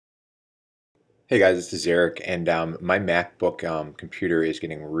Hey guys, this is Eric, and my MacBook computer is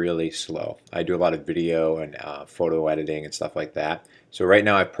getting really slow. I do a lot of video and photo editing and stuff like that. So right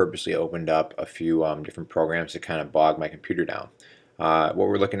now I've purposely opened up a few different programs to kind of bog my computer down. What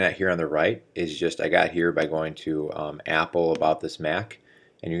we're looking at here on the right is just I got here by going to Apple about this Mac,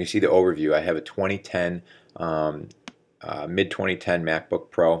 and you can see the overview. I have a 2010, mid 2010 MacBook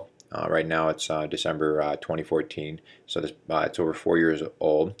Pro. Right now it's December 2014, so it's over 4 years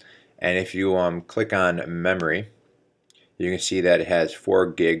old. And if you click on memory, you can see that it has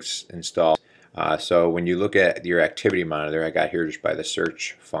 4 gigs installed. So when you look at your activity monitor, I got here just by the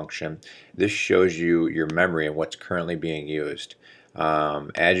search function, this shows you your memory and what's currently being used.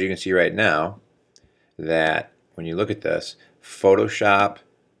 As you can see right now, that when you look at this, Photoshop,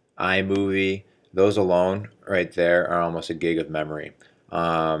 iMovie, those alone right there are almost a gig of memory.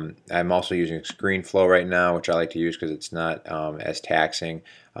 I'm also using ScreenFlow right now, which I like to use because it's not as taxing.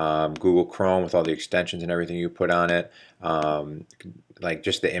 Google Chrome with all the extensions and everything you put on it, like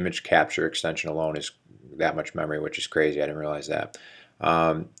just the image capture extension alone is that much memory, which is crazy. I didn't realize that.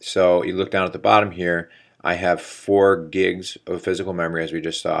 So you look down at the bottom here, I have 4 gigs of physical memory as we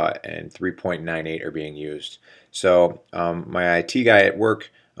just saw, and 3.98 are being used. So my IT guy at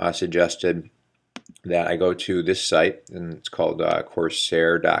work suggested that I go to this site, and it's called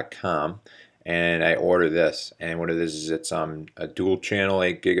Corsair.com, and I order this. And what it is it's a dual channel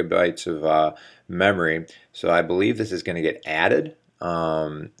 8 gigabytes of memory. So I believe this is going to get added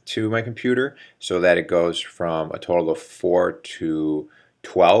to my computer so that it goes from a total of 4 to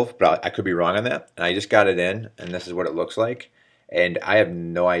 12, but I could be wrong on that. And I just got it in, and this is what it looks like. And I have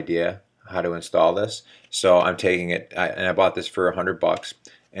no idea how to install this, so I'm taking it, and I bought this for $100,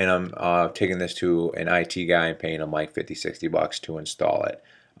 and I'm taking this to an IT guy and paying him like 50, 60 bucks to install it.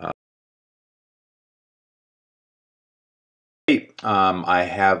 I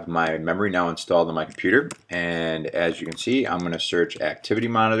have my memory now installed on my computer, and as you can see, I'm going to search Activity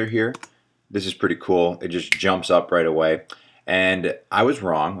Monitor here. This is pretty cool. It just jumps up right away. And I was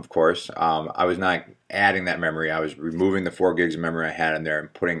wrong, of course. I was not adding that memory. I was removing the 4 gigs of memory I had in there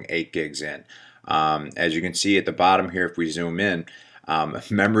and putting 8 gigs in. As you can see at the bottom here, if we zoom in,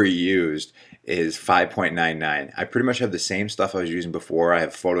 memory used is 5.99. I pretty much have the same stuff I was using before. I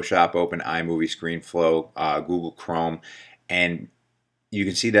have Photoshop open, iMovie, ScreenFlow, Google Chrome, and you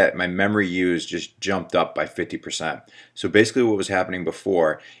can see that my memory used just jumped up by 50%. So basically what was happening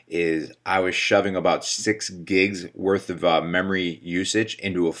before is I was shoving about 6 gigs worth of memory usage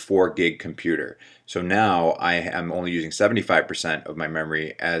into a 4 gig computer. So now I am only using 75% of my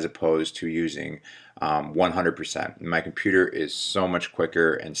memory as opposed to using 100%. My computer is so much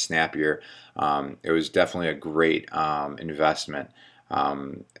quicker and snappier. It was definitely a great investment.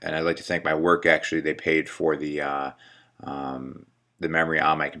 And I'd like to thank my work, actually. They paid for the memory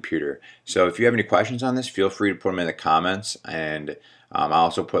on my computer. So if you have any questions on this, feel free to put them in the comments, and I'll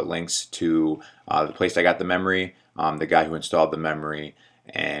also put links to the place I got the memory, the guy who installed the memory,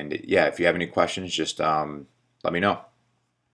 and yeah, if you have any questions, just let me know.